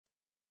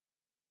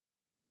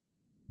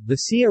The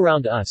Sea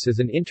Around Us is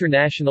an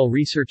international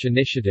research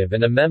initiative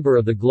and a member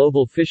of the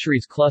Global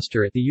Fisheries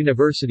Cluster at the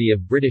University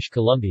of British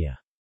Columbia.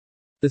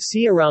 The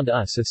Sea Around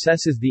Us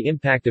assesses the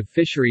impact of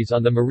fisheries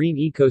on the marine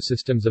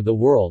ecosystems of the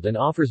world and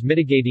offers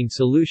mitigating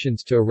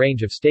solutions to a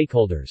range of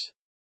stakeholders.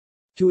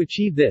 To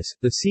achieve this,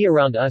 the Sea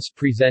Around Us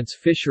presents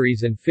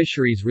fisheries and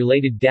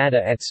fisheries-related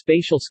data at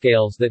spatial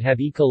scales that have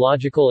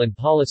ecological and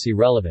policy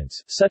relevance,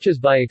 such as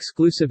by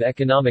exclusive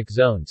economic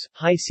zones,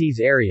 high seas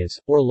areas,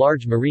 or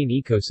large marine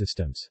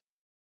ecosystems.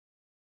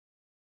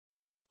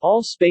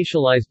 All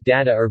spatialized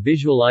data are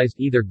visualized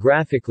either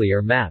graphically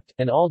or mapped,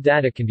 and all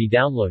data can be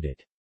downloaded.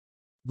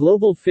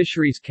 Global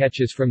fisheries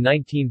catches from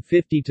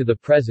 1950 to the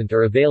present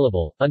are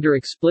available, under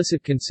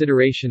explicit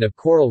consideration of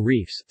coral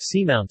reefs,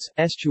 seamounts,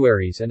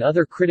 estuaries and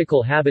other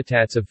critical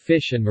habitats of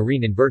fish and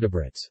marine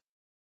invertebrates.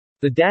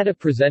 The data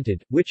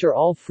presented, which are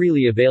all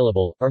freely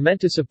available, are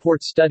meant to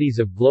support studies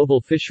of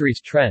global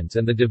fisheries trends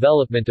and the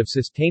development of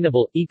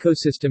sustainable,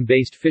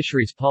 ecosystem-based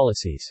fisheries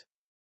policies.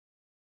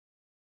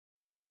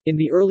 In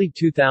the early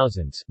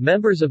 2000s,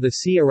 members of the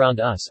Sea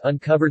Around Us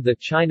uncovered that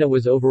China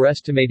was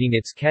overestimating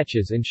its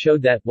catches and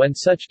showed that, when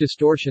such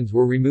distortions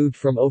were removed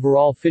from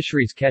overall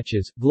fisheries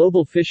catches,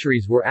 global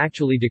fisheries were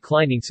actually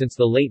declining since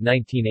the late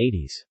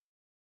 1980s.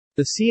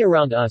 The Sea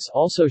Around Us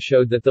also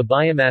showed that the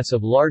biomass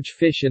of large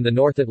fish in the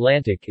North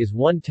Atlantic is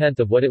 1/10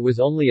 of what it was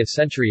only a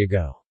century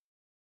ago.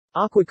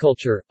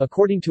 Aquaculture,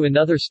 according to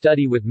another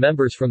study with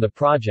members from the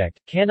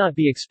project, cannot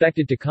be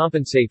expected to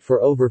compensate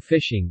for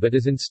overfishing but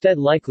is instead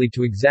likely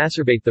to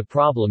exacerbate the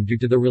problem due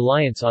to the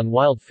reliance on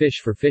wild fish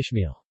for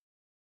fishmeal.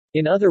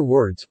 In other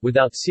words,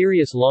 without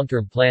serious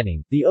long-term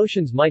planning, the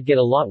oceans might get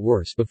a lot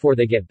worse before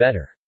they get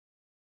better.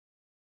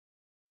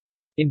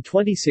 In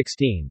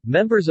 2016,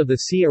 members of the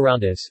Sea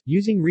Around Us,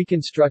 using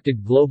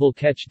reconstructed global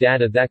catch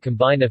data that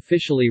combine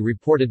officially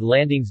reported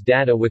landings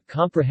data with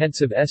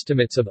comprehensive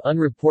estimates of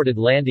unreported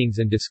landings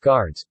and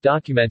discards,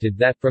 documented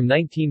that, from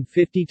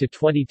 1950 to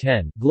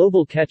 2010,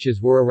 global catches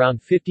were around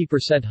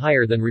 50%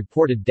 higher than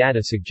reported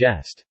data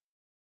suggest.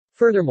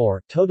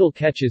 Furthermore, total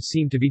catches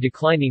seem to be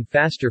declining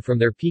faster from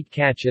their peak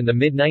catch in the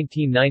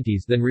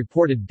mid-1990s than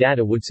reported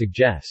data would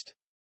suggest.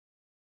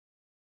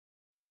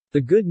 The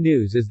good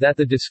news is that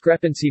the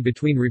discrepancy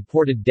between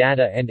reported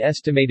data and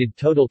estimated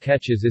total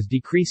catches is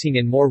decreasing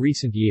in more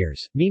recent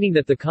years, meaning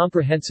that the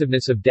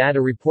comprehensiveness of data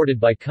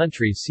reported by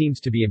countries seems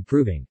to be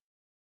improving.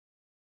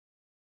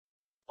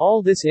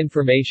 All this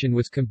information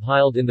was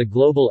compiled in the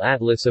Global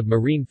Atlas of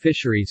Marine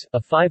Fisheries,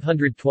 a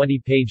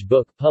 520-page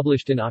book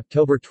published in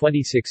October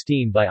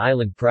 2016 by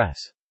Island Press.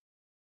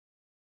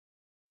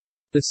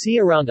 The Sea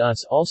Around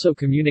Us also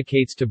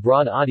communicates to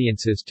broad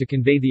audiences to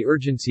convey the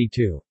urgency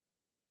to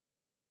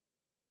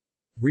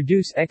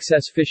reduce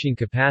excess fishing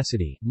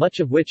capacity, much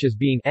of which is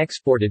being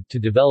exported to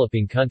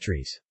developing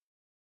countries.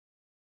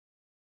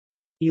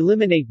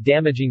 Eliminate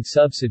damaging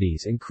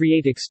subsidies and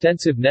create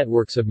extensive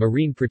networks of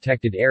marine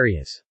protected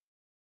areas.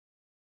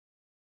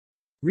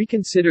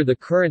 Reconsider the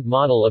current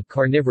model of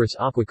carnivorous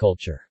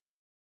aquaculture.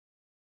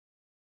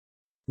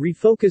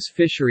 Refocus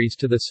fisheries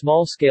to the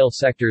small-scale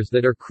sectors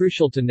that are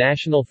crucial to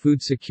national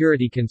food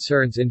security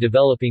concerns in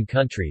developing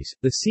countries.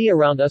 The Sea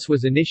Around Us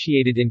was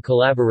initiated in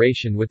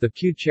collaboration with the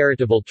Pew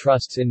Charitable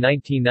Trusts in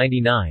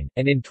 1999,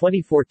 and in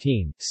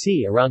 2014,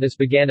 Sea Around Us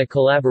began a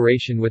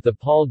collaboration with the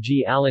Paul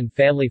G. Allen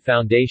Family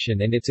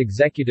Foundation and its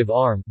executive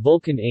arm,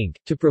 Vulcan Inc.,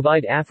 to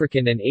provide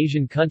African and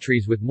Asian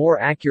countries with more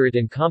accurate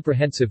and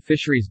comprehensive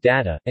fisheries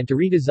data, and to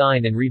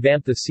redesign and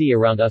revamp the Sea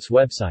Around Us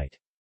website.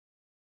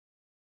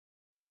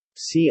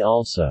 See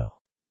also: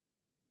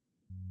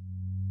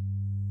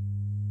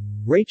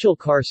 Rachel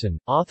Carson,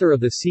 author of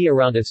The Sea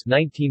Around Us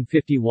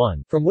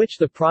 1951, from which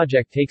the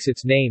project takes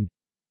its name.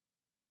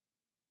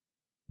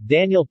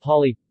 Daniel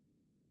Pauly,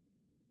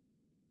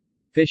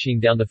 Fishing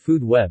Down the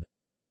Food Web.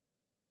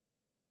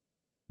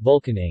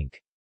 Vulcan Inc.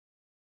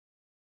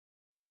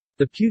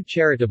 The Pew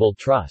Charitable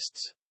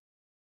Trusts.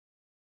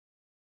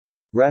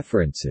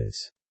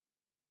 References: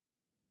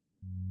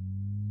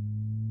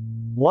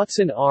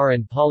 Watson R.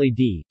 and Polly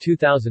D.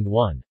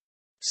 2001.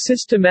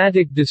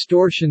 Systematic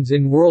Distortions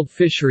in World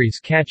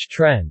Fisheries Catch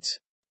Trends.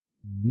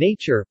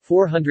 Nature,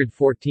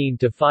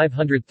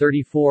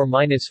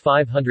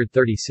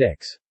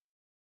 414-534-536.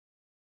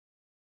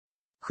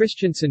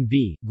 Christensen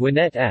B.,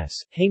 Gwinnett S.,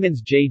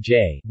 Heymans J.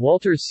 J.,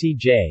 Walters C.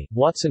 J.,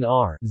 Watson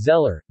R.,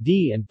 Zeller,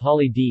 D. and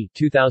Polly D.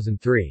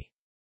 2003.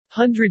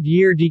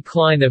 100-Year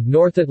Decline of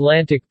North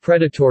Atlantic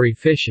Predatory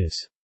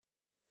Fishes.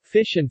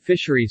 Fish and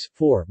Fisheries,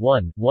 4,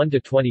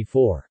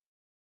 1-24.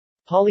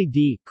 Polly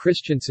D.,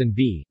 Christensen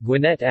B.,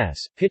 Gwinnett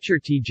S., Pitcher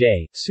T.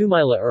 J.,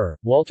 Sumaila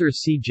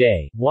Walters C.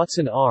 J.,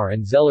 Watson R.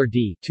 and Zeller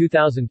D.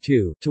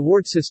 2002,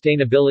 Towards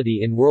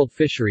Sustainability in World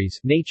Fisheries,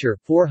 Nature,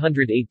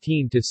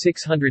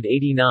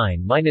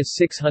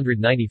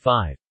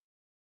 418-689-695.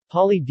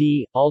 Polly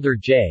D., Alder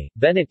J.,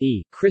 Bennett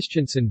E.,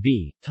 Christensen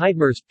B.,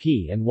 Tidemers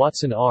P. and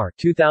Watson R.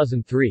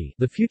 2003,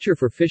 The Future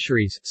for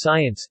Fisheries,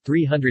 Science,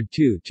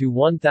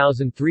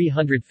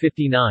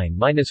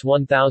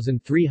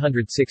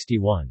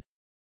 302-1359-1361.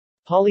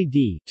 Holly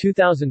D.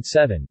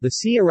 2007, The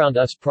Sea Around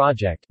Us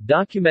Project,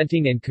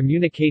 Documenting and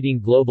Communicating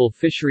Global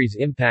Fisheries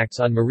Impacts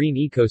on Marine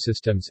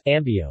Ecosystems,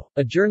 Ambio,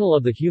 A Journal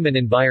of the Human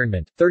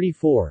Environment,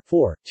 34,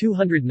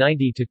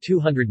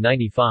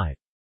 290-295.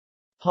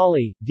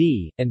 Holly,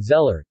 D., and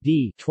Zeller,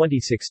 D.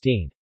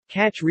 2016.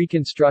 Catch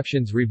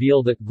reconstructions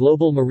reveal that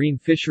global marine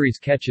fisheries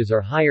catches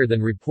are higher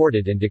than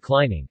reported and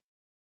declining.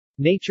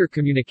 Nature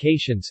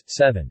Communications,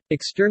 7.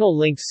 External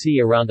links. Sea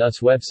Around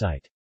Us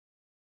website.